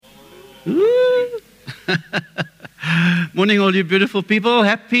Ooh. Morning, all you beautiful people.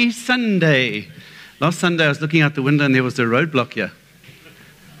 Happy Sunday. Last Sunday, I was looking out the window and there was a roadblock here.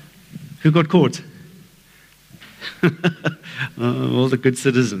 Who got caught? All the good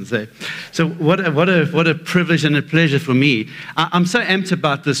citizens. Eh? So what a privilege and a pleasure for me. I'm so amped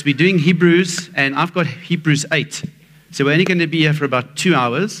about this. We're doing Hebrews, and I've got Hebrews 8. So we're only going to be here for about 2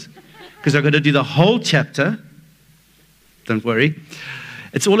 hours because I've got to do the whole chapter. Don't worry.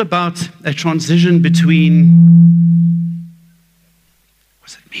 It's all about a transition between...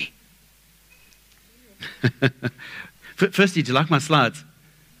 Was it me? Firstly, do you like my slides?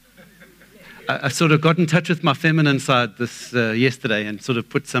 I sort of got in touch with my feminine side this yesterday and sort of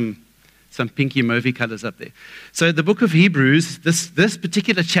put some pinky mauvey colors up there. So the book of Hebrews, this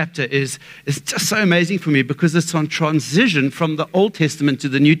particular chapter is just so amazing for me because it's on transition from the Old Testament to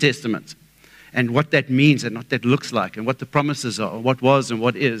the New Testament and what that means and what that looks like and what the promises are, what was and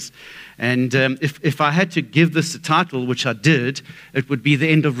what is. And if I had to give this a title, which I did, it would be The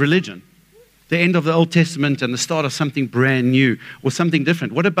End of Religion, the end of the Old Testament and the start of something brand new or something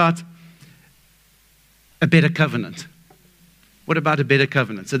different. What about a better covenant? What about a better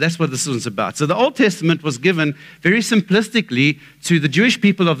covenant? So that's what this one's about. So the Old Testament was given very simplistically to the Jewish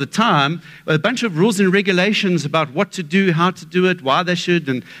people of the time, a bunch of rules and regulations about what to do, how to do it, why they should,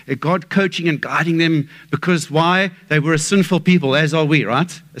 and God coaching and guiding them because why? They were a sinful people, as are we,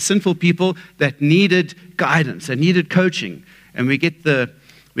 right? A sinful people that needed guidance and needed coaching. And we get the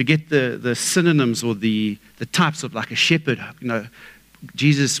synonyms or the types of like a shepherd,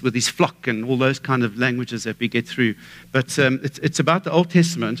 Jesus with his flock and all those kind of languages that we get through. But it's about the Old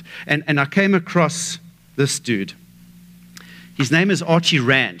Testament. And I came across this dude. His name is Archie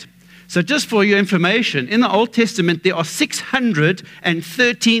Rand. So just for your information, in the Old Testament, there are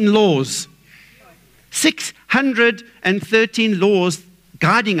 613 laws. 613 laws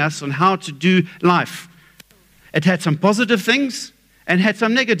guiding us on how to do life. It had some positive things and had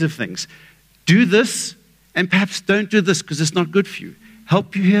some negative things. Do this and perhaps don't do this because it's not good for you.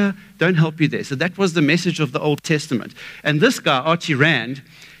 Help you here, don't help you there. So that was the message of the Old Testament. And this guy, Archie Rand,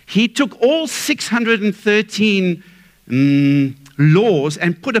 he took all 613 laws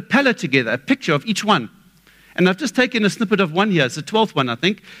and put a palette together, a picture of each one. And I've just taken a snippet of one here. It's the 12th one, I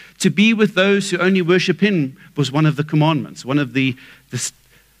think. To be with those who only worship him was one of the commandments, one of the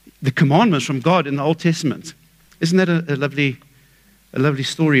commandments from God in the Old Testament. Isn't that a lovely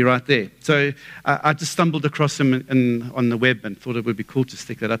story right there? So I just stumbled across him on the web and thought it would be cool to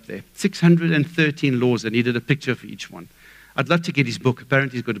stick that up there. 613 laws. I needed a picture for each one. I'd love to get his book.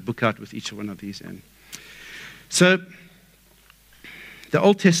 Apparently he's got a book out with each one of these. And so the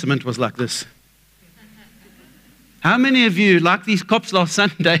Old Testament was like this. How many of you, like these cops last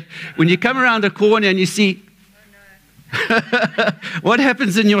Sunday, when you come around a corner and you see, what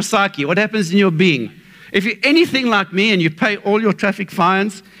happens in your psyche? What happens in your being? If you're anything like me and you pay all your traffic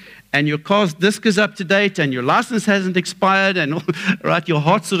fines and your car's disc is up to date and your license hasn't expired and all, right, your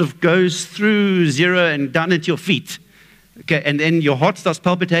heart sort of goes through zero and down at your feet. Okay, and then your heart starts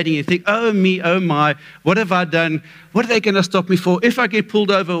palpitating. You think, oh me, oh my, what have I done? What are they going to stop me for? If I get pulled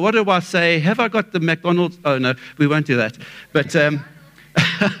over, what do I say? Have I got the McDonald's? Oh no, we won't do that. But so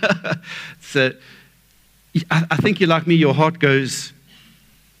I think you're like me, your heart goes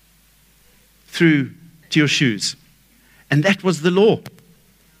through to your shoes. And that was the law.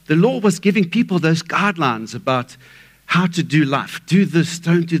 The law was giving people those guidelines about how to do life. Do this,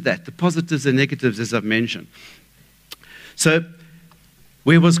 don't do that. The positives and negatives, as I've mentioned. So,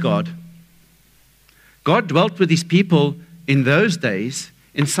 where was God? God dwelt with his people in those days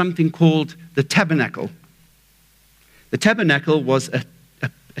in something called the tabernacle. The tabernacle was a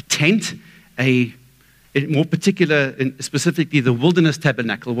tent, more particular, specifically the wilderness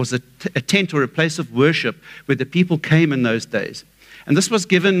tabernacle was a tent or a place of worship where the people came in those days. And this was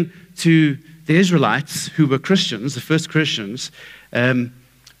given to the Israelites who were Christians, the first Christians,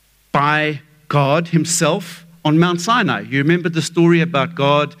 by God himself on Mount Sinai. You remember the story about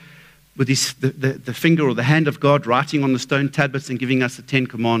God with the finger or the hand of God writing on the stone tablets and giving us the 10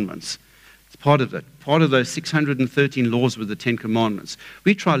 Commandments. It's part of it. Part of those 613 laws were the 10 Commandments.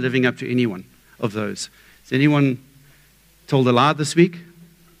 We try living up to any one of those. Has anyone told a lie this week?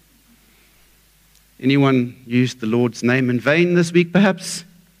 Anyone used the Lord's name in vain this week, perhaps?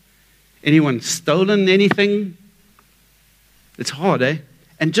 Anyone stolen anything? It's hard, eh?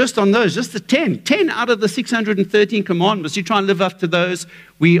 And just on those, just the 10 out of the 613 commandments, you try and live up to those,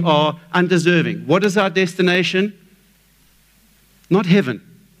 we are undeserving. What is our destination? Not heaven.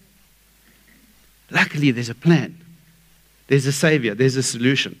 Luckily, there's a plan. There's a Savior. There's a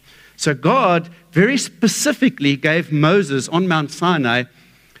solution. So God very specifically gave Moses on Mount Sinai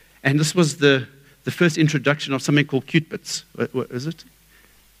And this was the first introduction of something called cute-bits. What is it?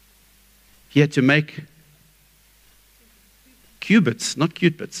 He had to make cubits, not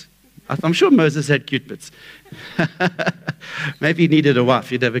cute-bits. I'm sure Moses had cute-bits. Maybe he needed a wife.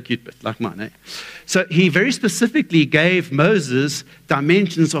 He'd have a cute-bit like mine. Eh? So he very specifically gave Moses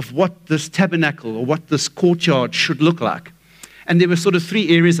dimensions of what this tabernacle or what this courtyard should look like. And there were sort of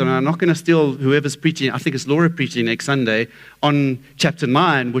three areas, and I'm not going to steal whoever's preaching. I think it's Laura preaching next Sunday on chapter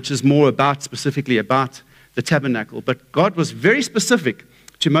 9, which is more specifically about the tabernacle. But God was very specific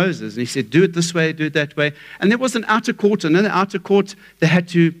to Moses, and he said, do it this way, do it that way. And there was an outer court, and in the outer court, they had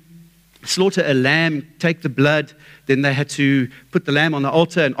to slaughter a lamb, take the blood, then they had to put the lamb on the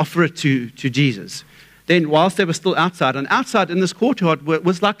altar and offer it to Jesus. Then whilst they were still outside, and outside in this courtyard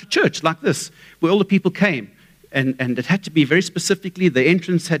was like a church, like this, where all the people came. And it had to be very specifically, the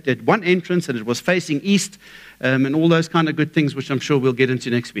entrance had one entrance, and it was facing east, and all those kind of good things, which I'm sure we'll get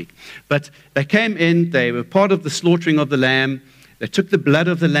into next week. But they came in, they were part of the slaughtering of the lamb, they took the blood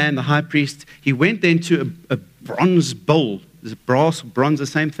of the lamb, the high priest, he went then to a bronze bowl. Is it brass, bronze, the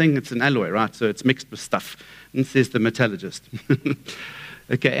same thing? It's an alloy, right? So it's mixed with stuff. And says the metallurgist.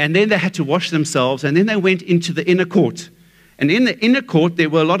 Okay, and then they had to wash themselves, and then they went into the inner court. And in the inner court, there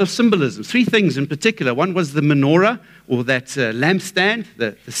were a lot of symbolism. Three things in particular. One was the menorah, or that lampstand,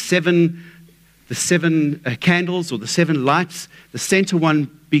 the seven candles, or the seven lights. The center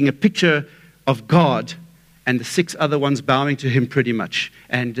one being a picture of God, and the six other ones bowing to him pretty much.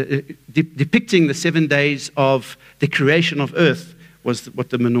 And depicting the 7 days of the creation of earth was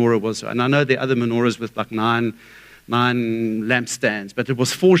what the menorah was. And I know there are other menorahs with like nine lampstands, but it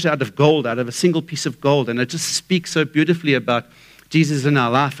was forged out of gold, out of a single piece of gold. And it just speaks so beautifully about Jesus in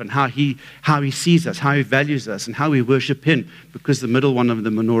our life and how he sees us, how he values us, and how we worship him, because the middle one of the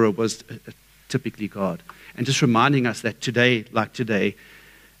menorah was typically God. And just reminding us that today, like today,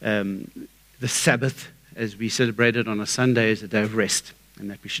 the Sabbath, as we celebrate it on a Sunday, is a day of rest,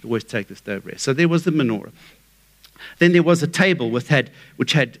 and that we should always take this day of rest. So there was the menorah. Then there was a table which had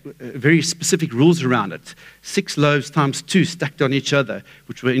very specific rules around it. 6 loaves times 2 stacked on each other,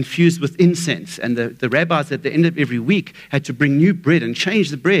 which were infused with incense. And the rabbis at the end of every week had to bring new bread and change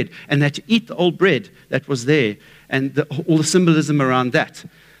the bread, and they had to eat the old bread that was there, and all the symbolism around that.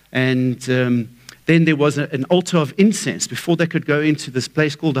 And then there was an altar of incense. Before they could go into this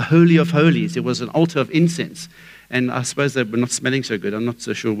place called the Holy of Holies, there was an altar of incense. And I suppose they were not smelling so good. I'm not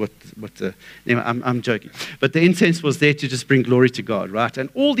so sure anyway, I'm joking. But the incense was there to just bring glory to God, right? And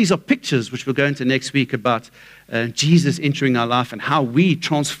all these are pictures, which we'll go into next week, about Jesus entering our life and how we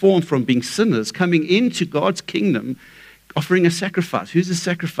transform from being sinners, coming into God's kingdom, offering a sacrifice. Who's the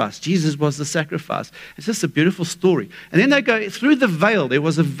sacrifice? Jesus was the sacrifice. It's just a beautiful story. And then they go through the veil. There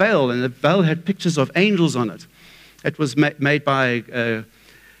was a veil, and the veil had pictures of angels on it. It was made by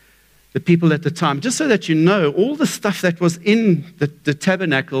the people at the time. Just so that you know, all the stuff that was in the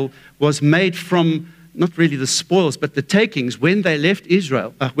tabernacle was made from not really the spoils, but the takings. When they left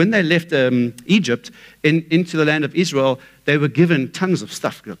Israel, Egypt into the land of Israel, they were given tons of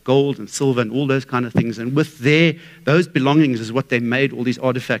stuff, gold and silver and all those kind of things. And with those belongings is what they made all these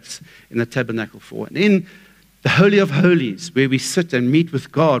artifacts in the tabernacle for. And in the Holy of Holies, where we sit and meet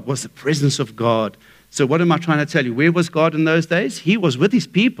with God, was the presence of God. So what am I trying to tell you? Where was God in those days? He was with his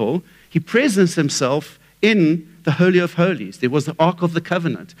people. He presented himself in the Holy of Holies. There was the Ark of the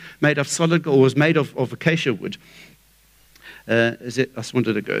Covenant, made of solid gold, or was made of acacia wood. I just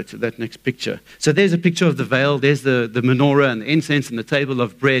wanted to go to that next picture. So there's a picture of the veil. There's the menorah and the incense and the table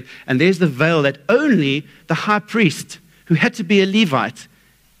of bread. And there's the veil that only the high priest, who had to be a Levite,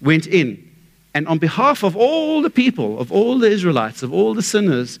 went in. And on behalf of all the people, of all the Israelites, of all the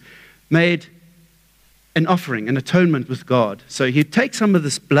sinners, made an offering, an atonement with God. So he'd take some of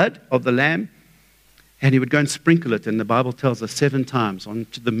this blood of the lamb, and he would go and sprinkle it, and the Bible tells us 7 times,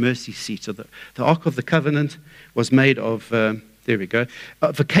 onto the mercy seat. So the Ark of the Covenant was made of,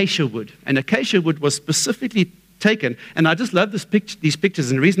 of acacia wood. And acacia wood was specifically taken, and I just love these pictures,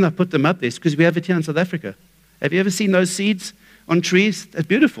 and the reason I put them up there is because we have it here in South Africa. Have you ever seen those seeds on trees? They're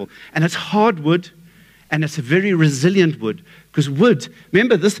beautiful. And it's hard wood, and it's a very resilient wood. Because wood,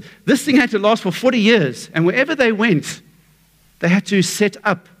 remember, this thing had to last for 40 years. And wherever they went, they had to set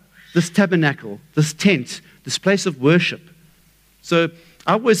up this tabernacle, this tent, this place of worship. So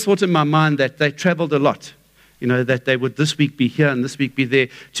I always thought in my mind that they traveled a lot. You know, that they would this week be here and this week be there.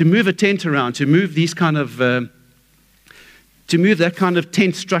 To move a tent around, to move these kind of, to move that kind of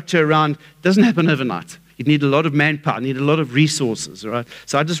tent structure around doesn't happen overnight. You need a lot of manpower, you need a lot of resources, right?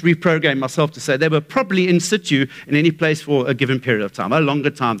 So I just reprogrammed myself to say they were probably in situ in any place for a given period of time, a longer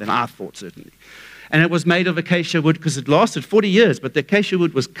time than I thought, certainly. And it was made of acacia wood because it lasted 40 years, but the acacia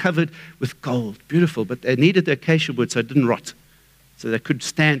wood was covered with gold. Beautiful, but they needed the acacia wood so it didn't rot, so they could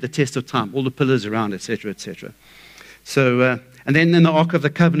stand the test of time, all the pillars around, etc., etc. So, and then in the Ark of the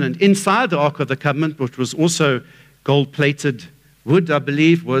Covenant, inside the Ark of the Covenant, which was also gold-plated wood, I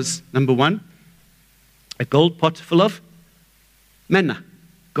believe, was, number one, a gold pot full of manna.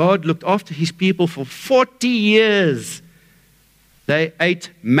 God looked after his people for 40 years. They ate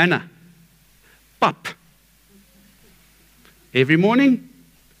manna. Pap. Every morning,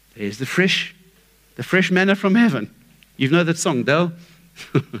 there's the fresh manna from heaven. You know that song, Dale?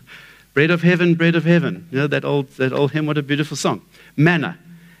 Bread of heaven, bread of heaven. You know that old hymn, what a beautiful song. Manna.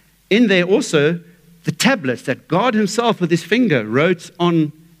 In there also, the tablets that God himself with his finger wrote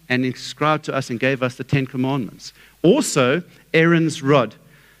on and inscribed to us and gave us the 10 Commandments. Also, Aaron's rod.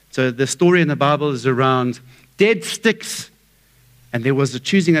 So the story in the Bible is around dead sticks. And there was a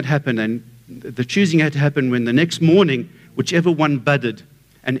choosing that happened. And the choosing had to happen when the next morning, whichever one budded,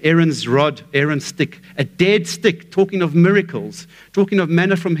 and Aaron's rod, Aaron's stick, a dead stick, talking of miracles, talking of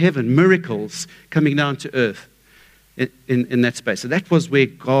manna from heaven, miracles coming down to earth in that space. So that was where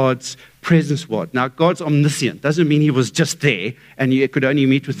God's presence was. Now, God's omniscient. Doesn't mean he was just there and you could only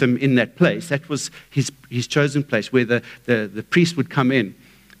meet with him in that place. That was his chosen place where the priest would come in.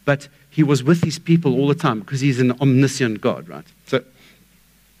 But he was with his people all the time because he's an omniscient God, right? So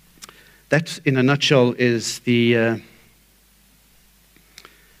that, in a nutshell, is the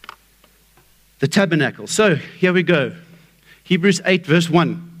tabernacle. So here we go. Hebrews 8, verse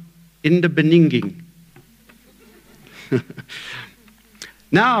 1. In the beninging.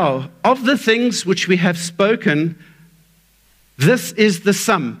 Now, of the things which we have spoken, this is the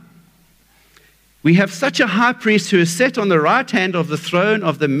sum. We have such a high priest who is set on the right hand of the throne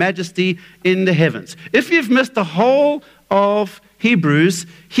of the majesty in the heavens. If you've missed the whole of Hebrews,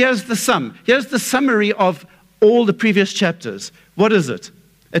 here's the sum. Here's the summary of all the previous chapters. What is it?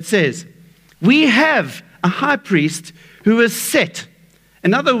 It says, we have a high priest who is set.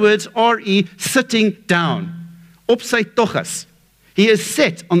 In other words, R-E, sitting down. Op sy togas. He is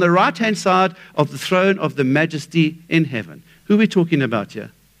set on the right-hand side of the throne of the majesty in heaven. Who are we talking about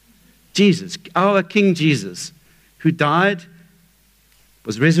here? Jesus, our King Jesus, who died,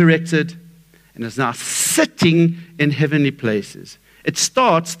 was resurrected, and is now sitting in heavenly places. It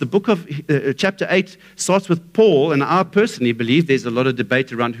starts, the book of chapter 8 starts with Paul, and I personally believe there's a lot of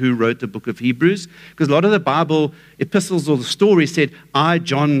debate around who wrote the book of Hebrews, because a lot of the Bible epistles or the stories said, I,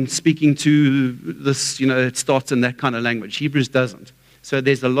 John, speaking to this, it starts in that kind of language. Hebrews doesn't. So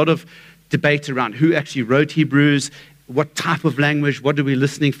there's a lot of debate around who actually wrote Hebrews, what type of language, what are we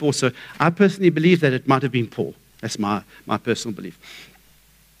listening for. So I personally believe that it might have been Paul. That's my personal belief.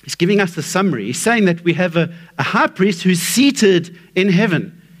 He's giving us the summary. He's saying that we have a high priest who's seated in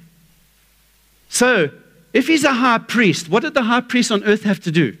heaven. So, if he's a high priest, what did the high priest on earth have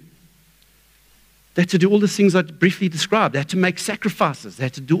to do? They had to do all the things I briefly described. They had to make sacrifices. They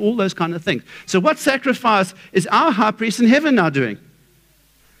had to do all those kind of things. So what sacrifice is our high priest in heaven now doing?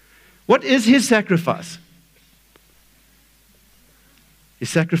 What is his sacrifice?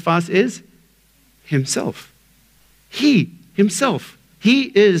 His sacrifice is himself. He, himself.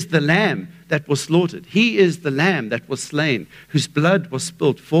 He is the lamb that was slaughtered. He is the lamb that was slain, whose blood was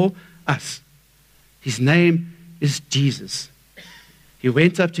spilled for us. His name is Jesus. He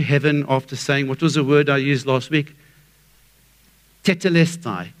went up to heaven after saying, what was the word I used last week?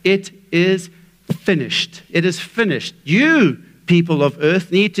 Tetelestai. It is finished. It is finished. You, people of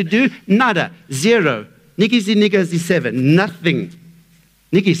earth, need to do nada, zero. Niggies, niggas, seven, nothing.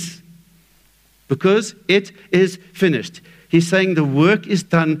 Niggies. Because it is finished. He's saying the work is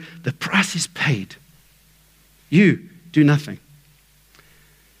done, the price is paid. You do nothing.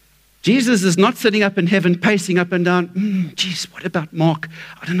 Jesus is not sitting up in heaven, pacing up and down. Geez, what about Mark?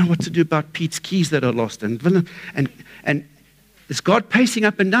 I don't know what to do about Pete's keys that are lost. And is God pacing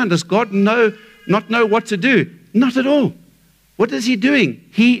up and down? Does God not know what to do? Not at all. What is he doing?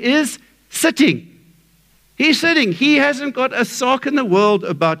 He is sitting. He's sitting. He hasn't got a sock in the world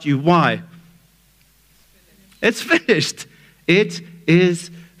about you. Why? It's finished. It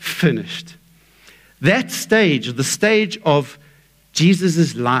is finished. That stage, the stage of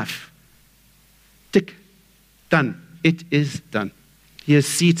Jesus' life, tick, done. It is done. He is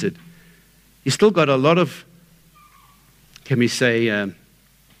seated. He's still got a lot of, can we say,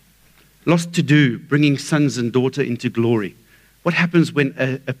 lost to do, bringing sons and daughter into glory. What happens when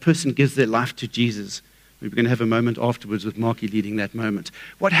a person gives their life to Jesus? We're going to have a moment afterwards with Marky leading that moment.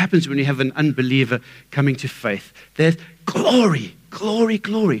 What happens when you have an unbeliever coming to faith? There's glory, glory,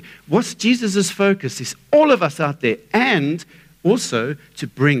 glory. What's Jesus' focus? Is all of us out there, and also to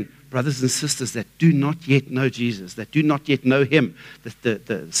bring brothers and sisters that do not yet know Jesus, that do not yet know Him,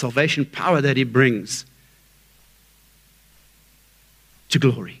 the salvation power that He brings to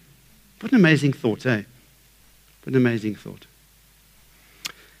glory. What an amazing thought, eh? What an amazing thought.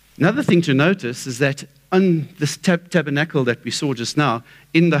 Another thing to notice is that on this tabernacle that we saw just now,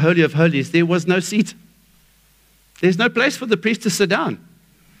 in the Holy of Holies, there was no seat. There's no place for the priest to sit down,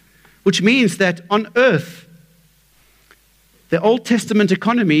 which means that on earth, the Old Testament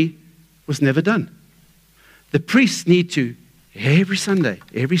economy was never done. The priests need to, every Sunday,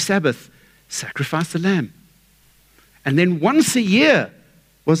 every Sabbath, sacrifice the lamb. And then once a year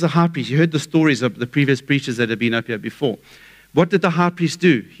was the high priest. You heard the stories of the previous preachers that had been up here before. What did the high priest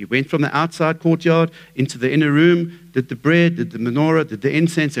do? He went from the outside courtyard into the inner room, did the bread, did the menorah, did the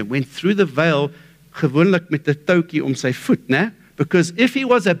incense, and went through the veil, gewoonlik met 'n touwtjie om sy voet, né? Because if he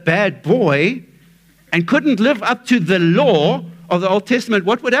was a bad boy and couldn't live up to the law of the Old Testament,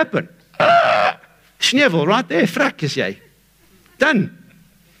 what would happen? Schnevel, right there, frak is jy. Done.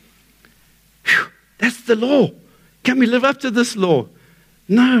 Whew, that's the law. Can we live up to this law?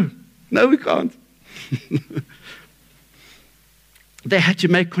 No, we can't. They had to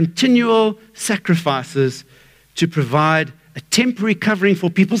make continual sacrifices to provide a temporary covering for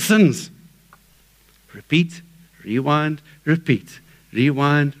people's sins. Repeat, rewind, repeat.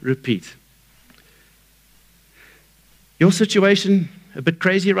 Rewind, repeat. Your situation a bit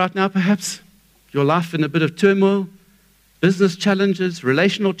crazy right now, perhaps? Your life in a bit of turmoil? Business challenges,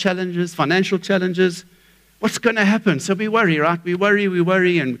 relational challenges, financial challenges? What's going to happen? So we worry, right? We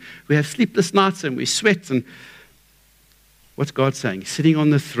worry, and we have sleepless nights, and we sweat. And what's God saying? He's sitting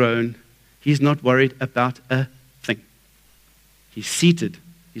on the throne. He's not worried about a thing. He's seated.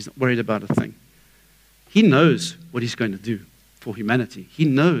 He's not worried about a thing. He knows what He's going to do for humanity. He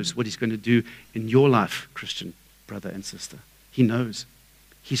knows what He's going to do in your life, Christian brother and sister. He knows.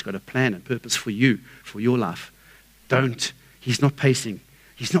 He's got a plan and purpose for you, for your life. He's not pacing.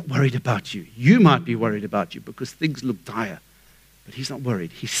 He's not worried about you. You might be worried about you because things look dire. But He's not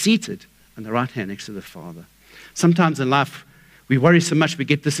worried. He's seated on the right hand next to the Father. Sometimes in life, we worry so much, we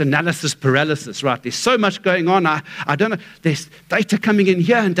get this analysis paralysis, right? There's so much going on. I don't know. There's data coming in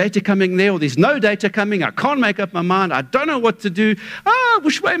here and data coming there, or there's no data coming. I can't make up my mind. I don't know what to do.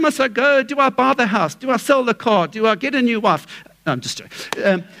 Which way must I go? Do I buy the house? Do I sell the car? Do I get a new wife? No, I'm just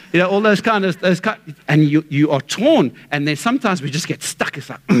joking. All those and you are torn. And then sometimes we just get stuck. It's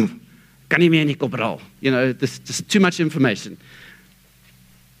like, kan nie meer nie kopbral. There's just too much information.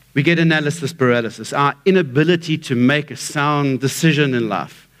 We get analysis paralysis, our inability to make a sound decision in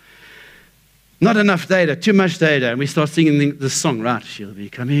life. Not enough data, too much data. And we start singing this song, right? She'll be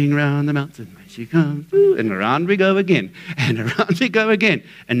coming round the mountain when she comes. And around we go again. And around we go again.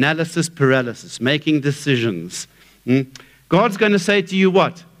 Analysis paralysis, making decisions. God's going to say to you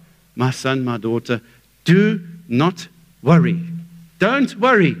what? My son, my daughter, do not worry. Don't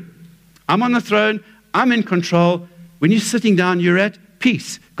worry. I'm on the throne. I'm in control. When you're sitting down, you're at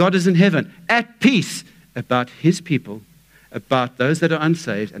peace. God is in heaven, at peace about His people, about those that are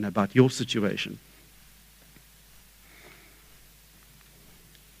unsaved, and about your situation.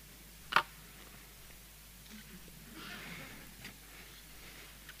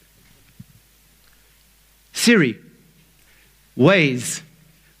 Siri, Waze,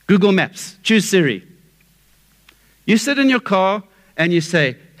 Google Maps, choose Siri. You sit in your car and you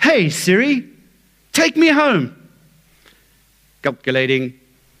say, "Hey Siri, take me home." Calculating.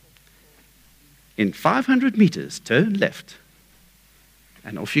 In 500 meters, turn left.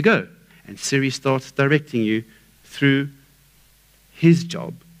 And off you go. And Siri starts directing you through his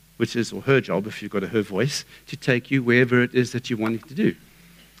job, or her job, if you've got her voice, to take you wherever it is that you want it to do.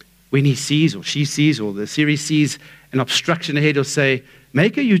 When he sees, or she sees, or the Siri sees an obstruction ahead, he'll say,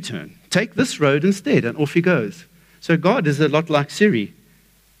 "Make a U-turn. Take this road instead." And off he goes. So God is a lot like Siri,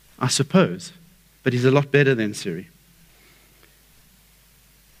 I suppose. But He's a lot better than Siri.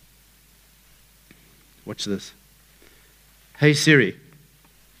 Watch this. Hey Siri.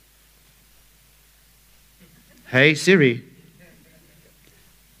 Hey Siri.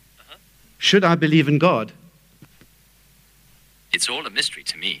 Should I believe in God? It's all a mystery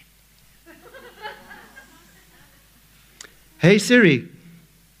to me. Hey Siri.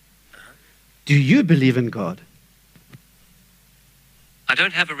 Do you believe in God? I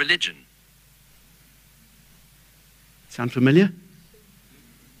don't have a religion. Sound familiar?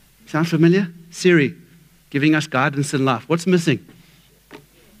 Sound familiar? Siri, giving us guidance in life. What's missing?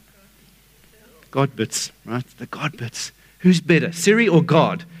 God bits, right? The God bits. Who's better, Siri or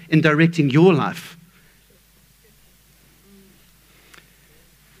God, in directing your life?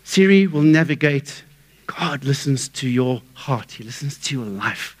 Siri will navigate. God listens to your heart. He listens to your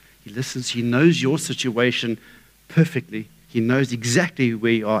life. He listens. He knows your situation perfectly. He knows exactly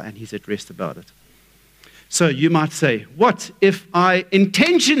where you are, and he's at rest about it. So you might say, what if I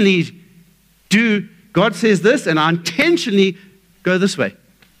intentionally do, God says this, and I intentionally go this way?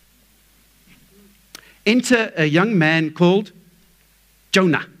 Enter a young man called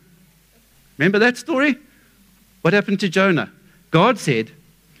Jonah. Remember that story? What happened to Jonah? God said,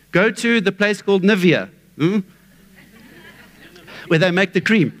 go to the place called Nineveh, where they make the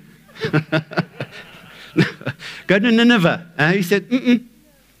cream. Go to Nineveh. And he said,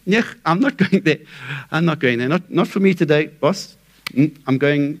 I'm not going there. I'm not going there. Not for me today, boss. I'm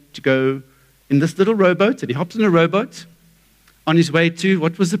going to go in this little rowboat. And he hops in a rowboat on his way to,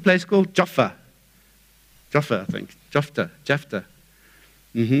 what was the place called? Jaffa, I think. Jafta.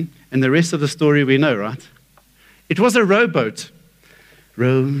 And the rest of the story we know, right? It was a rowboat.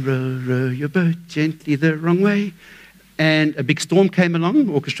 Row, row, row your boat gently the wrong way. And a big storm came along,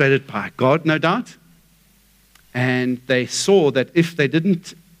 orchestrated by God, no doubt. And they saw that if they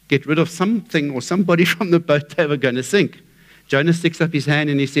didn't get rid of something or somebody from the boat, they were going to sink. Jonah sticks up his hand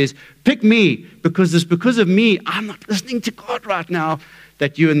and he says, pick me, because it's because of me. I'm not listening to God right now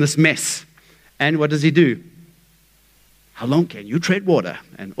that you're in this mess. And what does he do? How long can you tread water?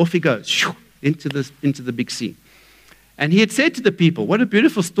 And off he goes, into the big sea. And he had said to the people, what a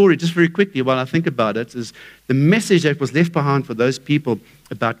beautiful story, just very quickly while I think about it, is the message that was left behind for those people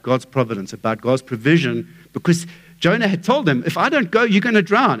about God's providence, about God's provision, because Jonah had told them, if I don't go, you're going to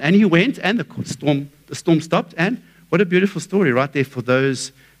drown. And he went, and the storm stopped, and what a beautiful story right there for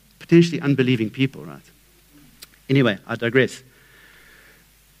those potentially unbelieving people, right? Anyway, I digress.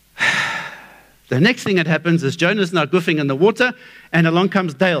 The next thing that happens is Jonah's now goofing in the water, and along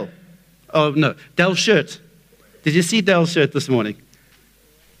comes Dale. Oh, no, Dale's shirt. Did you see Dale's shirt this morning?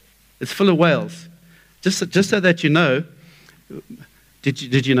 It's full of whales. Just so that you know,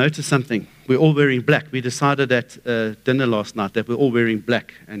 did you notice something? We're all wearing black. We decided at dinner last night that we're all wearing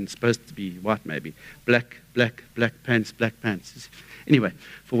black, and it's supposed to be white maybe. Black pants. Anyway,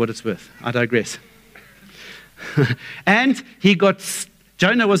 for what it's worth, I digress. And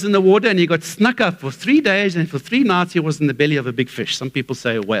Jonah was in the water, and he got snuck up for 3 days, and for 3 nights he was in the belly of a big fish. Some people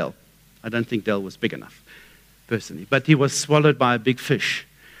say a whale. I don't think Dale was big enough, personally. But he was swallowed by a big fish.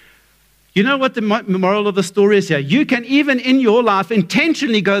 You know what the moral of the story is here? You can even in your life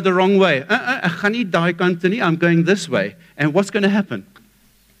intentionally go the wrong way. I'm going this way. And what's going to happen?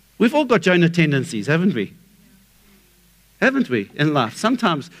 We've all got Jonah tendencies, haven't we? Haven't we, in life?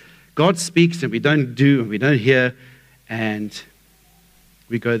 Sometimes God speaks and we don't do and we don't hear, and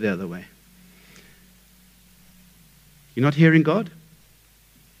we go the other way. You're not hearing God?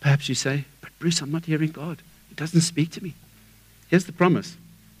 Perhaps you say, but Bruce, I'm not hearing God. He doesn't speak to me. Here's the promise.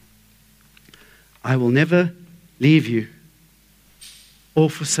 I will never leave you or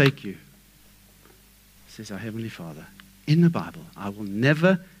forsake you, says our Heavenly Father. In the Bible, I will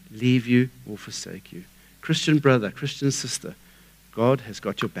never leave you or forsake you. Christian brother, Christian sister, God has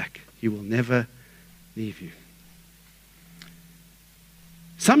got your back. He will never leave you.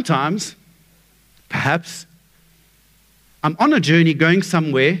 Sometimes, perhaps, I'm on a journey going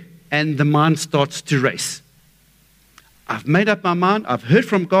somewhere and the mind starts to race. I've made up my mind, I've heard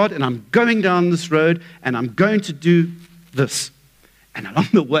from God, and I'm going down this road, and I'm going to do this. And along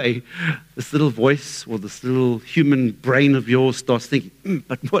the way, this little voice or this little human brain of yours starts thinking,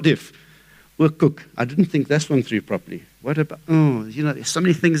 but what if? Well, cook, I didn't think this one through properly. What about, there's so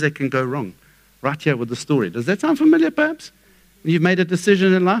many things that can go wrong right here with the story. Does that sound familiar, perhaps? You've made a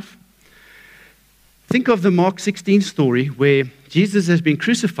decision in life? Think of the Mark 16 story where Jesus has been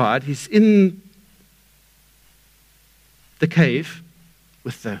crucified. He's in the cave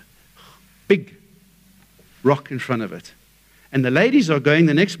with the big rock in front of it. And the ladies are going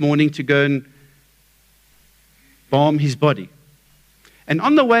the next morning to go and balm his body. And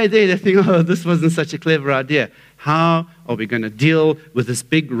on the way there, they think, this wasn't such a clever idea. How are we going to deal with this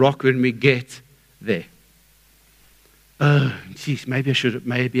big rock when we get there? Oh, geez, maybe I should have,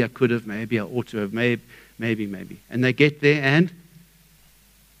 maybe I could have, maybe I ought to have, maybe. And they get there and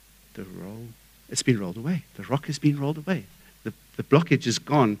it's been rolled away. The rock has been rolled away. The blockage is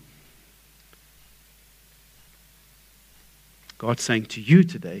gone. God's saying to you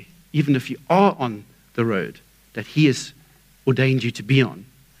today, even if you are on the road that He has ordained you to be on,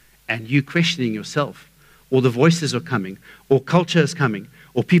 and you questioning yourself, or the voices are coming, or culture is coming,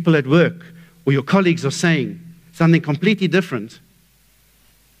 or people at work, or your colleagues are saying something completely different,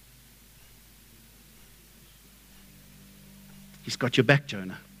 He's got your back,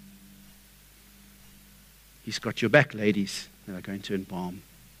 Jonah. He's got your back, ladies that are going to embalm.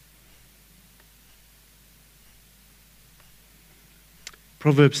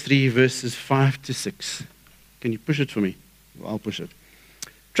 Proverbs 3, verses 5 to 6. Can you push it for me? Well, I'll push it.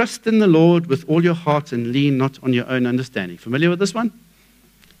 Trust in the Lord with all your heart and lean not on your own understanding. Familiar with this one?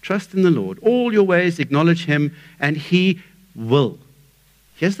 Trust in the Lord. All your ways acknowledge him, and he will.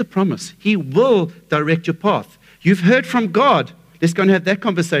 Here's the promise. He will direct your path. You've heard from God. Let's go and have that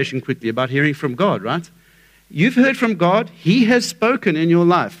conversation quickly about hearing from God, right? You've heard from God. He has spoken in your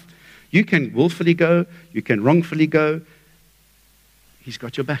life. You can willfully go. You can wrongfully go. He's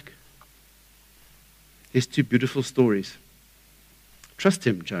got your back. There's two beautiful stories. Trust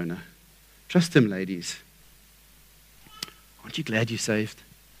him, Jonah. Trust him, ladies. Aren't you glad you're saved?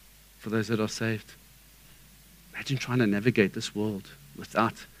 For those that are saved. Imagine trying to navigate this world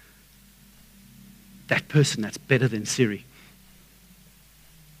without that person that's better than Siri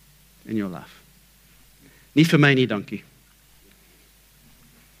in your life. Nie vir my nie, dankie.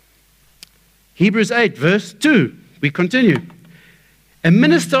 Hebrews 8, verse 2. We continue. A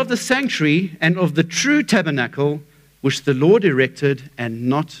minister of the sanctuary and of the true tabernacle, which the Lord erected, and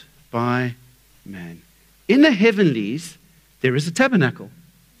not by man. In the heavenlies, there is a tabernacle.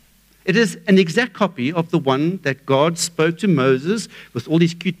 It is an exact copy of the one that God spoke to Moses with all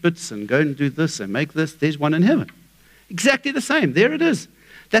these cute bits and go and do this and make this. There's one in heaven. Exactly the same. There it is.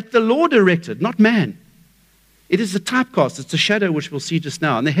 That the Lord erected, not man. It is a typecast. It's a shadow which we'll see just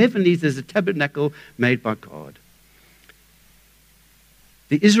now. In the heavenlies, there's a tabernacle made by God.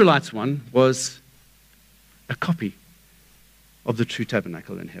 The Israelites one was a copy of the true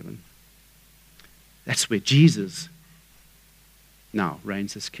tabernacle in heaven. That's where Jesus now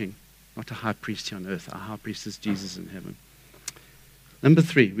reigns as king. Not a high priest here on earth. Our high priest is Jesus in heaven. Number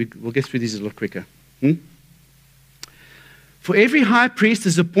 3. We'll get through these a little quicker. For every high priest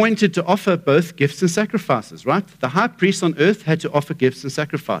is appointed to offer both gifts and sacrifices, right? The high priest on earth had to offer gifts and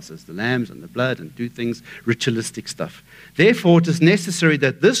sacrifices, the lambs and the blood, and do things, ritualistic stuff. Therefore, it is necessary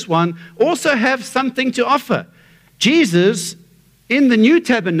that this one also have something to offer. Jesus, in the new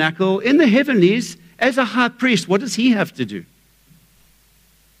tabernacle, in the heavenlies, as a high priest, what does he have to do?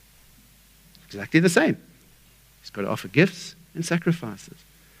 Exactly the same. He's got to offer gifts and sacrifices.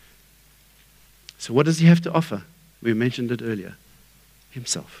 So what does he have to offer? We mentioned it earlier.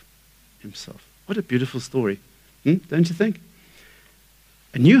 Himself. Himself. What a beautiful story. Don't you think?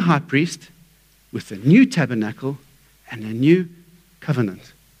 A new high priest with a new tabernacle and a new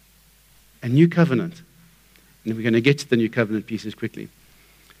covenant. A new covenant. And we're going to get to the new covenant pieces quickly.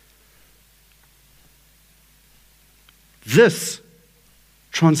 This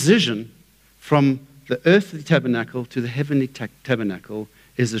transition from the earthly tabernacle to the heavenly tabernacle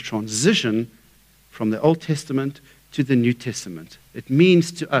is a transition from the Old Testament to the New Testament. It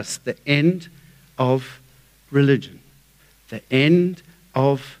means to us the end of religion, the end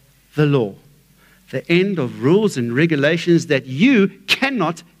of the law, the end of rules and regulations that you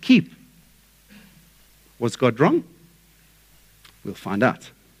cannot keep. Was God wrong? We'll find out.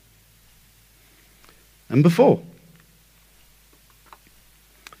 Number 4.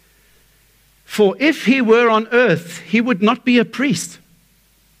 For if he were on earth, he would not be a priest,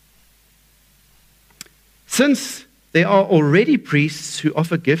 since there are already priests who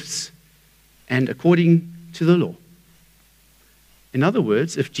offer gifts and according to the law. In other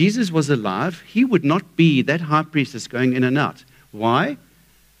words, if Jesus was alive, he would not be that high priest that's going in and out. Why?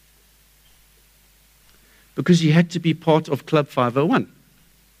 Because he had to be part of Club 501.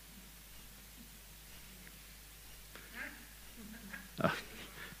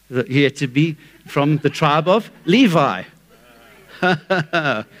 He had to be from the tribe of Levi. He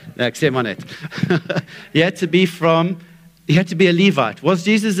had to be a Levite. Was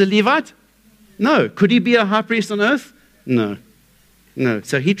Jesus a Levite? No. Could he be a high priest on earth? No.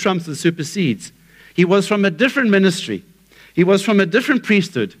 So he trumps and supersedes. He was from a different ministry. He was from a different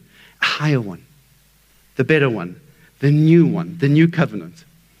priesthood. A higher one. The better one. The new covenant.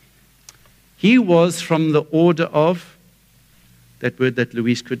 He was from the order of, that word that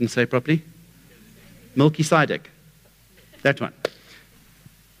Louise couldn't say properly, Melchizedek. That one.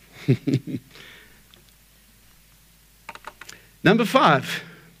 Number 5,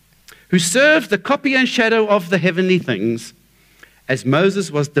 who served the copy and shadow of the heavenly things, as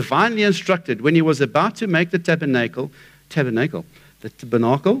Moses was divinely instructed when he was about to make the tabernacle.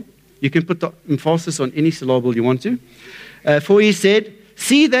 You can put the emphasis on any syllable you want to. For he said,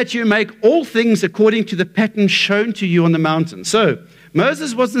 see that you make all things according to the pattern shown to you on the mountain. So,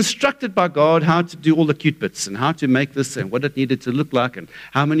 Moses was instructed by God how to do all the cute bits and how to make this and what it needed to look like and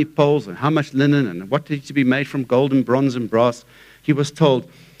how many poles and how much linen and what needed to be made from gold and bronze and brass. He was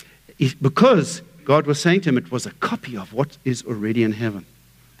told, because God was saying to him it was a copy of what is already in heaven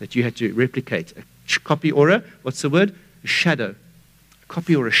that you had to replicate. A copy or what's the word? A shadow. A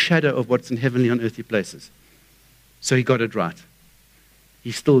copy or a shadow of what's in heavenly and earthly places. So he got it right.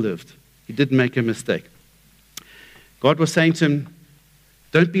 He still lived. He didn't make a mistake. God was saying to him,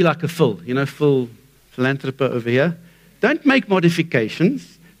 don't be like a Phil. You know Phil, philanthropist over here? Don't make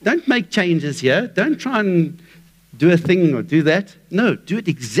modifications. Don't make changes here. Don't try and do a thing or do that. No, do it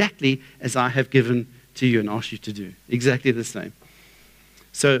exactly as I have given to you and asked you to do. Exactly the same.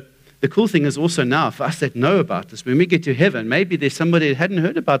 So the cool thing is also now, for us that know about this, when we get to heaven, maybe there's somebody that hadn't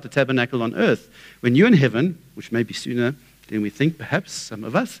heard about the tabernacle on earth. When you're in heaven, which may be sooner than we think, perhaps, some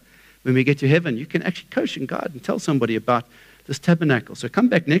of us, when we get to heaven, you can actually coach and guide and tell somebody about this tabernacle. So come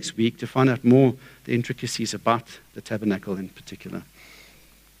back next week to find out more the intricacies about the tabernacle in particular.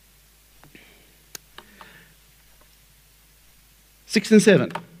 6 and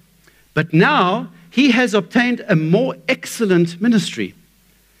 7. But now he has obtained a more excellent ministry,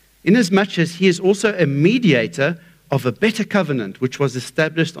 inasmuch as he is also a mediator of a better covenant, which was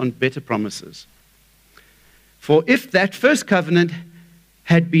established on better promises. For if that first covenant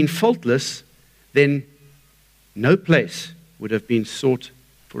had been faultless, then no place would have been sought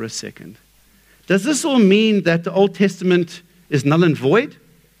for a second. Does this all mean that the Old Testament is null and void?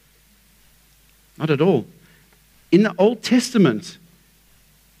 Not at all. In the Old Testament,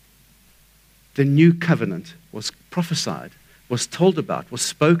 the new covenant was prophesied, was told about, was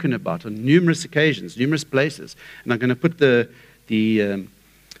spoken about on numerous occasions, numerous places. And I'm going to put the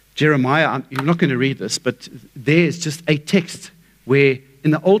Jeremiah, you're not going to read this, but there's just a text where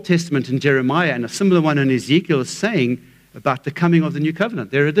in the Old Testament in Jeremiah and a similar one in Ezekiel is saying about the coming of the new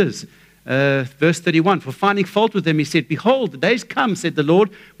covenant. There it is. Verse 31, for finding fault with them, he said, behold, the days come, said the Lord,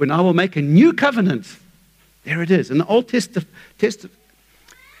 when I will make a new covenant. There it is. In the Old Testament,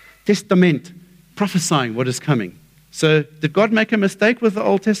 prophesying what is coming. So did God make a mistake with the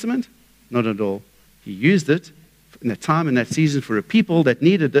Old Testament? Not at all. He used it in that time, in that season, for a people that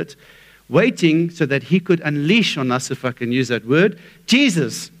needed it, waiting so that he could unleash on us, if I can use that word,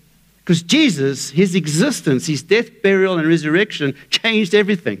 Jesus. Because Jesus, his existence, his death, burial, and resurrection changed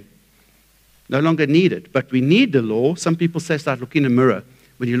everything. No longer needed. But we need the law. Some people say start looking in a mirror.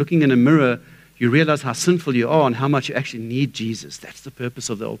 When you're looking in a mirror, you realize how sinful you are and how much you actually need Jesus. That's the purpose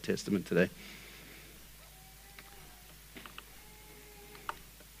of the Old Testament today.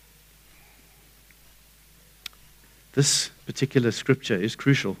 This particular scripture is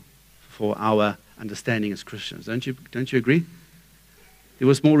crucial for our understanding as Christians. Don't you agree? There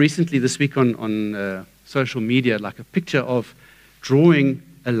was more recently this week on social media, like a picture of drawing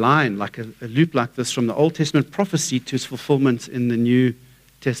a line, like a loop like this from the Old Testament prophecy to its fulfillment in the New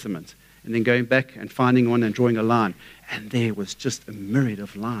Testament. And then going back and finding one and drawing a line. And there was just a myriad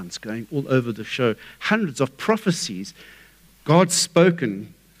of lines going all over the show. Hundreds of prophecies, God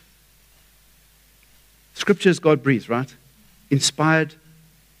spoken. Scripture is God breathed, right? Inspired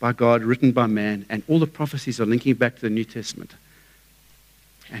by God, written by man, and all the prophecies are linking back to the New Testament.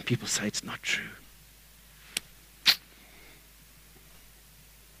 And people say it's not true.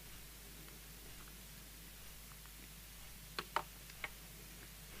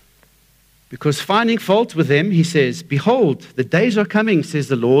 Because finding fault with them, he says, behold, the days are coming, says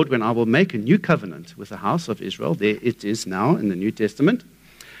the Lord, when I will make a new covenant with the house of Israel. There it is now in the New Testament.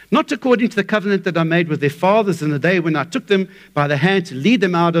 Not according to the covenant that I made with their fathers in the day when I took them by the hand to lead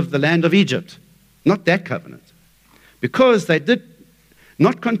them out of the land of Egypt. Not that covenant. Because they did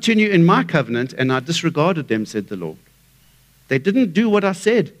not continue in my covenant, and I disregarded them, said the Lord. They didn't do what I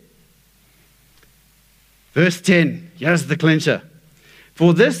said. Verse 10, here's the clincher.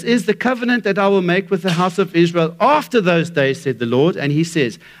 For this is the covenant that I will make with the house of Israel after those days, said the Lord. And he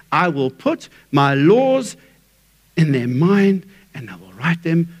says, I will put my laws in their mind, and I will write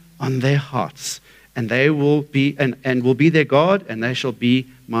them on their hearts. And they will be, and will be their God, and they shall be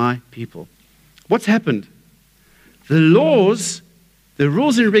my people. What's happened? The laws, the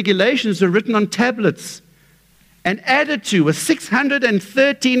rules and regulations are written on tablets and added to with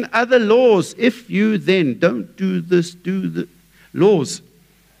 613 other laws. If you then don't do this, do the laws.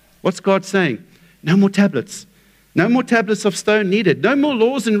 What's God saying? No more tablets. No more tablets of stone needed. No more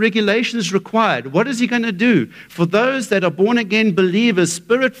laws and regulations required. What is he going to do? For those that are born-again believers,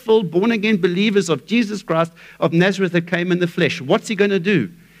 spirit-filled, born-again believers of Jesus Christ of Nazareth that came in the flesh, what's he going to do?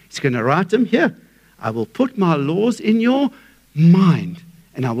 He's going to write them here. I will put my laws in your mind,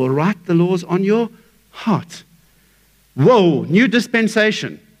 and I will write the laws on your heart. Whoa, new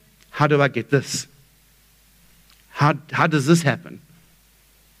dispensation. How do I get this? How does this happen?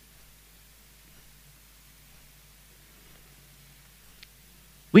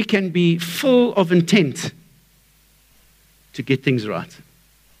 We can be full of intent to get things right.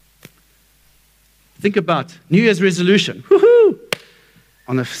 Think about New Year's resolution. Woohoo!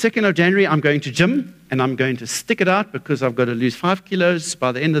 On the 2nd of January, I'm going to gym, and I'm going to stick it out because I've got to lose 5 kilos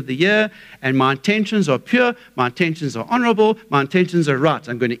by the end of the year, and my intentions are pure, my intentions are honorable, my intentions are right.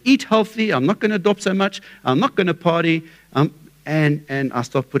 I'm going to eat healthy, I'm not going to dope so much, I'm not going to party, and I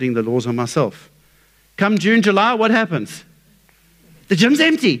start putting the laws on myself. Come June, July, what happens? The gym's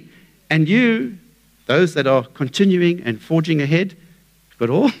empty. And you, those that are continuing and forging ahead, you've got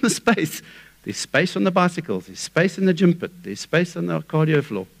all the space. There's space on the bicycles. There's space in the gym pit. There's space on the cardio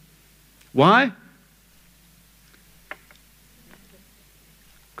floor. Why?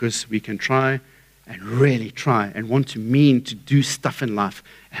 Because we can try and really try and want to mean to do stuff in life,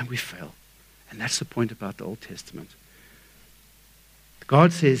 and we fail. And that's the point about the Old Testament.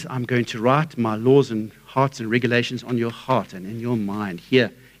 God says, I'm going to write my laws and hearts and regulations on your heart and in your mind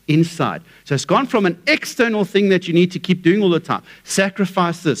here, inside. So it's gone from an external thing that you need to keep doing all the time.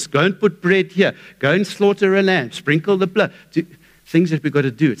 Sacrifice this. Go and put bread here. Go and slaughter a lamb. Sprinkle the blood. Things that we've got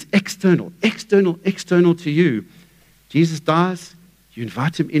to do. It's external to you. Jesus dies. You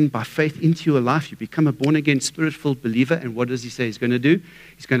invite him in by faith into your life. You become a born-again, spirit-filled believer. And what does he say he's going to do?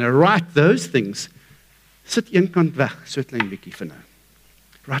 He's going to write those things. Sit een kant weg, so klein bietjie vir nou.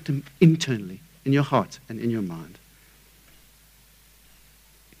 Write them internally, in your heart and in your mind.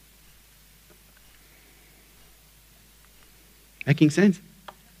 Making sense?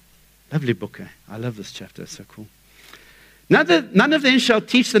 Lovely book. I love this chapter. It's so cool. None of them shall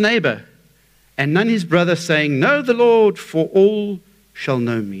teach the neighbor, and none his brother, saying, Know the Lord, for all shall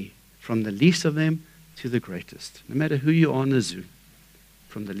know me, from the least of them to the greatest. No matter who you are in the zoo,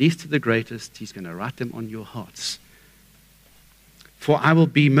 from the least to the greatest, he's going to write them on your hearts. For I will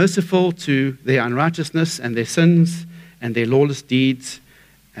be merciful to their unrighteousness and their sins and their lawless deeds.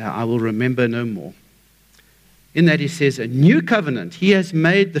 I will remember no more. In that he says, a new covenant. He has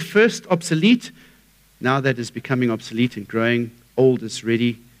made the first obsolete. Now that is becoming obsolete and growing old, is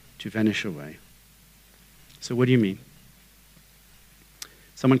ready to vanish away. So what do you mean?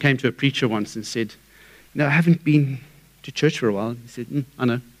 Someone came to a preacher once and said, I haven't been to church for a while. He said, I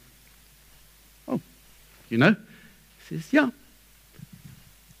know. Oh, you know? He says, yeah.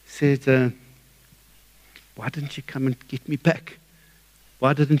 He said, why didn't you come and get me back?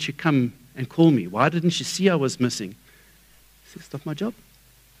 Why didn't you come and call me? Why didn't you see I was missing? He says, not my job.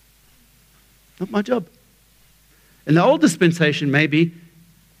 Not my job. In the old dispensation, maybe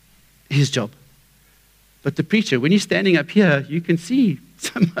his job. But the preacher, when you're standing up here, you can see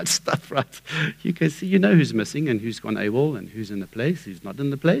so much stuff, right? You can see, you know who's missing and who's gone AWOL and who's in the place, who's not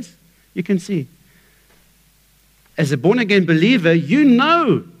in the place. You can see. As a born-again believer, you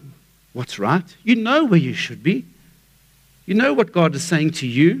know what's right. You know where you should be. You know what God is saying to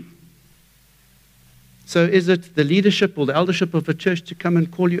you. So is it the leadership or the eldership of a church to come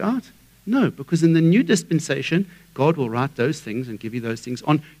and call you out? No, because in the new dispensation, God will write those things and give you those things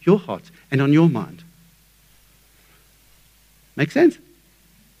on your heart and on your mind. Make sense?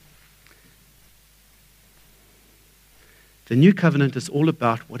 The new covenant is all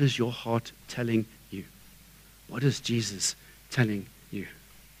about what is your heart telling you? What is Jesus telling you?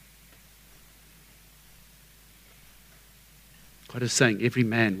 God is saying every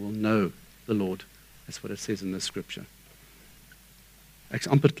man will know the Lord. That's what it says in the scripture. Ek's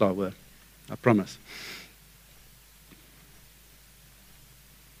amper klaar hoor. I promise.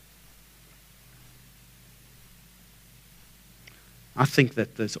 I think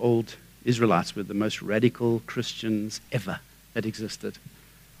that those old Israelites were the most radical Christians ever that existed.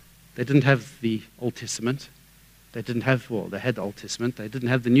 They didn't have the Old Testament. They didn't have, they had the Old Testament. They didn't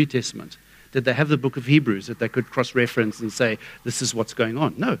have the New Testament. Did they have the book of Hebrews that they could cross-reference and say, this is what's going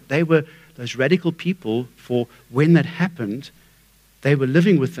on? No, they were those radical people for when that happened, they were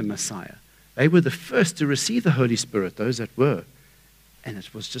living with the Messiah. They were the first to receive the Holy Spirit, those that were. And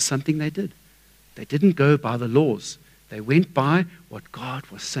it was just something they did. They didn't go by the laws. They went by what God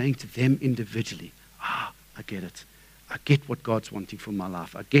was saying to them individually. I get it. I get what God's wanting for my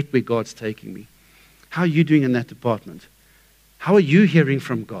life. I get where God's taking me. How are you doing in that department? How are you hearing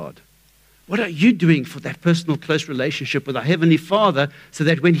from God? What are you doing for that personal, close relationship with our Heavenly Father so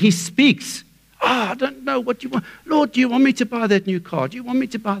that when He speaks, I don't know what you want. Lord, do you want me to buy that new car? Do you want me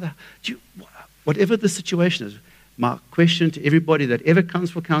to buy that? Whatever the situation is, my question to everybody that ever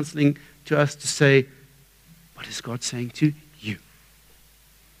comes for counseling to us to say, what is God saying to you?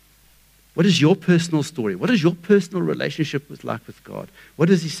 What is your personal story? What is your personal relationship like with God? What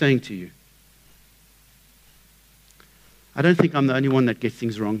is He saying to you? I don't think I'm the only one that gets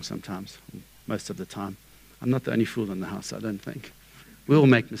things wrong sometimes, most of the time. I'm not the only fool in the house, I don't think. We all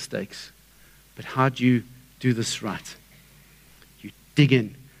make mistakes. But how do you do this right? You dig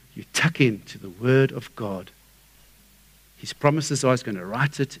in, you tuck in to the Word of God. His promises are He's going to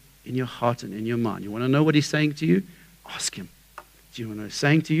write it in your heart and in your mind. You want to know what He's saying to you? Ask Him. Do you want to know what He's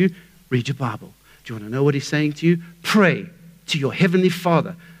saying to you? Read your Bible. Do you want to know what He's saying to you? Pray to your Heavenly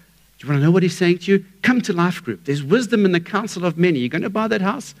Father. Do you want to know what He's saying to you? Come to Life Group. There's wisdom in the counsel of many. You're going to buy that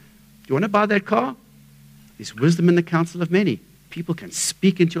house? Do you want to buy that car? There's wisdom in the counsel of many. People can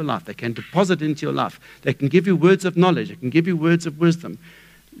speak into your life. They can deposit into your life. They can give you words of knowledge. They can give you words of wisdom.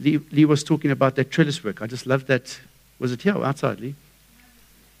 Lee was talking about that trellis work. I just love that. Was it here or outside, Lee?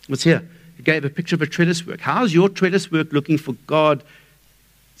 It was here. He gave a picture of a trellis work. How's your trellis work looking for God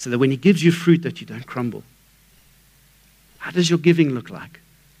so that when He gives you fruit that you don't crumble? How does your giving look like?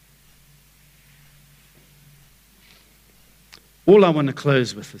 All I want to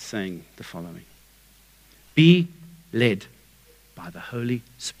close with is saying the following. Be led by the Holy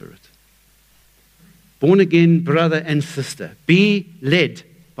Spirit. Born again brother and sister, be led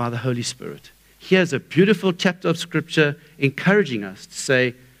by the Holy Spirit. Here's a beautiful chapter of Scripture encouraging us to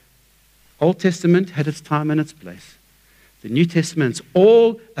say, Old Testament had its time and its place. The New Testament's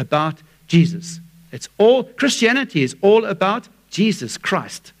all about Jesus. Christianity is all about Jesus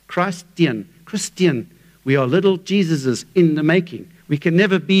Christ. Christian. We are little Jesuses in the making. We can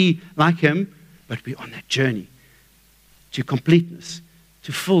never be like Him, but we're on that journey to completeness,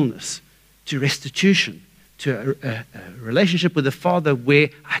 to fullness, to restitution, to a relationship with the Father where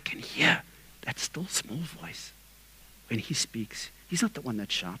I can hear that still small voice when He speaks. He's not the one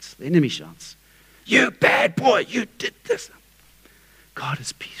that shouts. The enemy shouts. You bad boy, you did this. God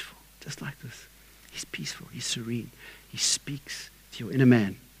is peaceful, just like this. He's peaceful. He's serene. He speaks to your inner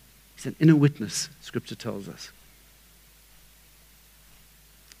man. He's an inner witness, Scripture tells us.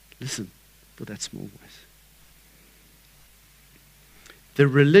 Listen for that small voice. The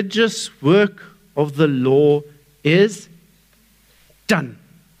religious work of the law is done.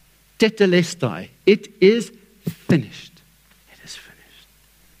 Tetelestai. It is finished. It is finished.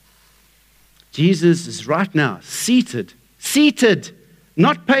 Jesus is right now seated,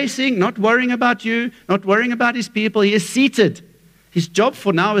 not pacing, not worrying about you, not worrying about His people. He is seated. His job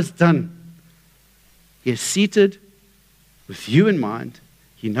for now is done. He is seated with you in mind.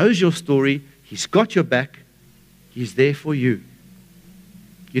 He knows your story. He's got your back. He's there for you.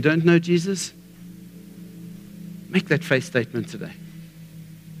 You don't know Jesus? Make that faith statement today.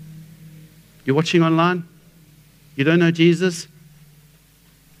 You're watching online? You don't know Jesus?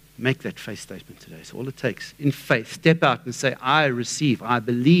 Make that faith statement today. It's all it takes. In faith, step out and say, I receive, I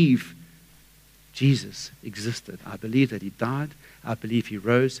believe Jesus existed. I believe that He died. I believe He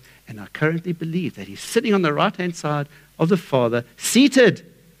rose. And I currently believe that He's sitting on the right-hand side of the Father, seated,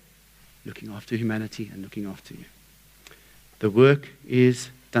 looking after humanity and looking after you. The work is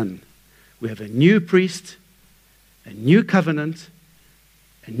done. We have a new priest, a new covenant,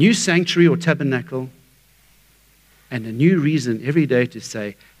 a new sanctuary or tabernacle, and a new reason every day to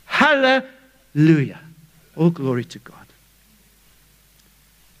say, Hallelujah. All glory to God.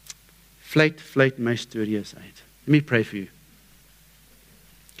 Fluit my studios uit. Let me pray for you.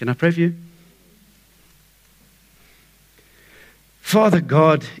 Can I pray for you? Father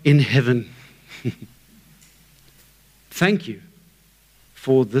God in heaven, thank you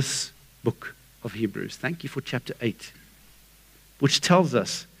for this book of Hebrews. Thank you for chapter 8, which tells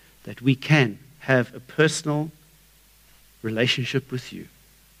us that we can have a personal relationship with you.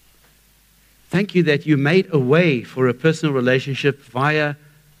 Thank you that you made a way for a personal relationship via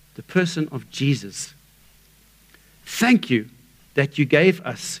the person of Jesus. Thank you that you gave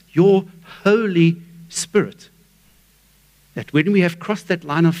us your Holy Spirit. That when we have crossed that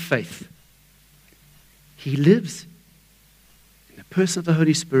line of faith, He lives in the person of the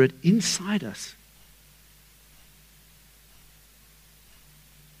Holy Spirit inside us.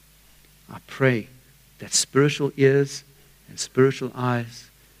 I pray that spiritual ears and spiritual eyes,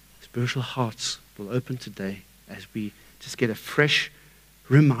 spiritual hearts will open today as we just get a fresh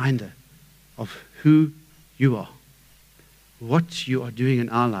reminder of who you are, what you are doing in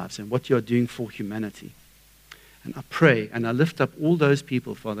our lives, and what you are doing for humanity. And I pray and I lift up all those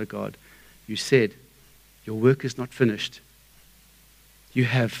people, Father God. You said your work is not finished. You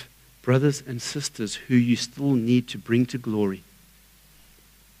have brothers and sisters who you still need to bring to glory.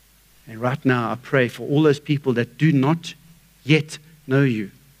 And right now I pray for all those people that do not yet know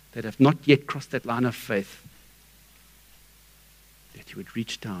you, that have not yet crossed that line of faith, that you would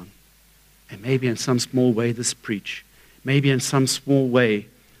reach down and maybe in some small way this preach, maybe in some small way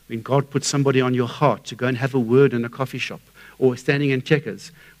when God puts somebody on your heart to go and have a word in a coffee shop or standing in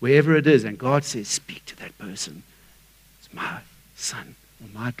Checkers, wherever it is, and God says, speak to that person. It's my son or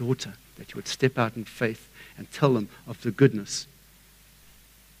my daughter, that you would step out in faith and tell them of the goodness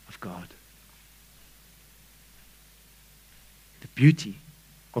of God. the beauty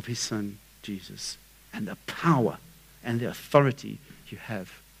of his Son, Jesus, and the power and the authority you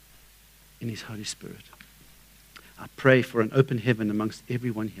have in his Holy Spirit. I pray for an open heaven amongst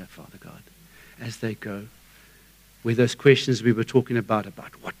everyone here, Father God, as they go. Where those questions we were talking about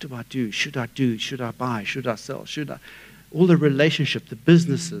what do I do? Should I do? Should I buy? Should I sell? Should I? All the relationships, the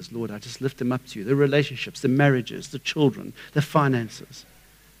businesses, Lord, I just lift them up to you. The relationships, the marriages, the children, the finances.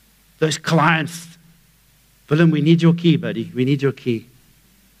 Those clients. Willem, we need your key, buddy. We need your key.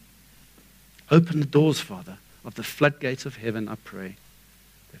 Open the doors, Father, of the floodgates of heaven, I pray,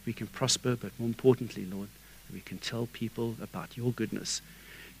 that we can prosper, but more importantly, Lord, that we can tell people about your goodness.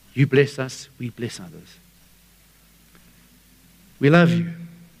 You bless us, we bless others. We love you.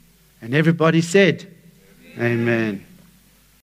 And everybody said, Amen.